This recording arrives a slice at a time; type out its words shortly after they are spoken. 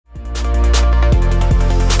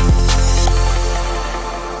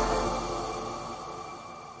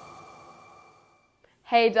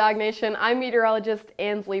Hey Dog Nation, I'm meteorologist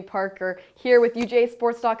Ansley Parker here with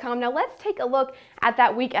UJSports.com. Now let's take a look at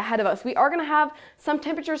that week ahead of us. We are going to have some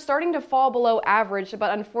temperatures starting to fall below average,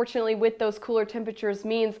 but unfortunately with those cooler temperatures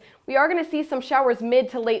means we are going to see some showers mid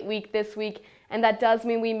to late week this week, and that does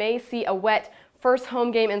mean we may see a wet first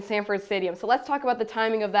home game in Samford Stadium. So let's talk about the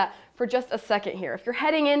timing of that for just a second here. If you're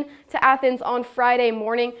heading in to Athens on Friday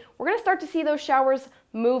morning, we're going to start to see those showers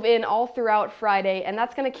move in all throughout Friday, and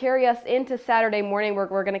that's going to carry us into Saturday morning, where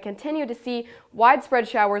we're going to continue to see widespread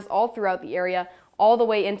showers all throughout the area, all the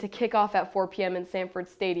way into kickoff at 4 p.m. in Samford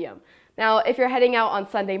Stadium. Now, if you're heading out on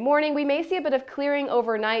Sunday morning, we may see a bit of clearing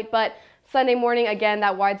overnight, but Sunday morning, again,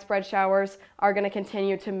 that widespread showers are going to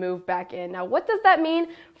continue to move back in. Now, what does that mean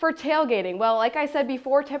for tailgating? Well, like I said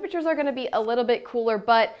before, temperatures are going to be a little bit cooler,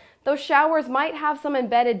 but those showers might have some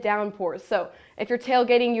embedded downpours. So if you're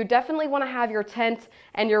tailgating, you definitely want to have your tent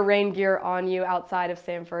and your rain gear on you outside of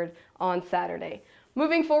Samford on Saturday.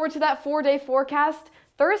 Moving forward to that 4-day forecast,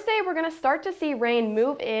 Thursday, we're going to start to see rain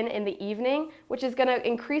move in the evening, which is going to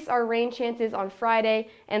increase our rain chances on Friday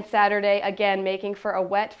and Saturday, again, making for a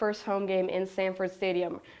wet first home game in Samford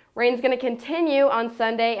Stadium. Rain's going to continue on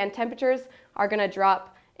Sunday, and temperatures are going to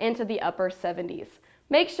drop into the upper 70s.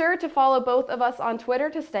 Make sure to follow both of us on Twitter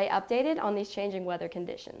to stay updated on these changing weather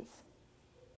conditions.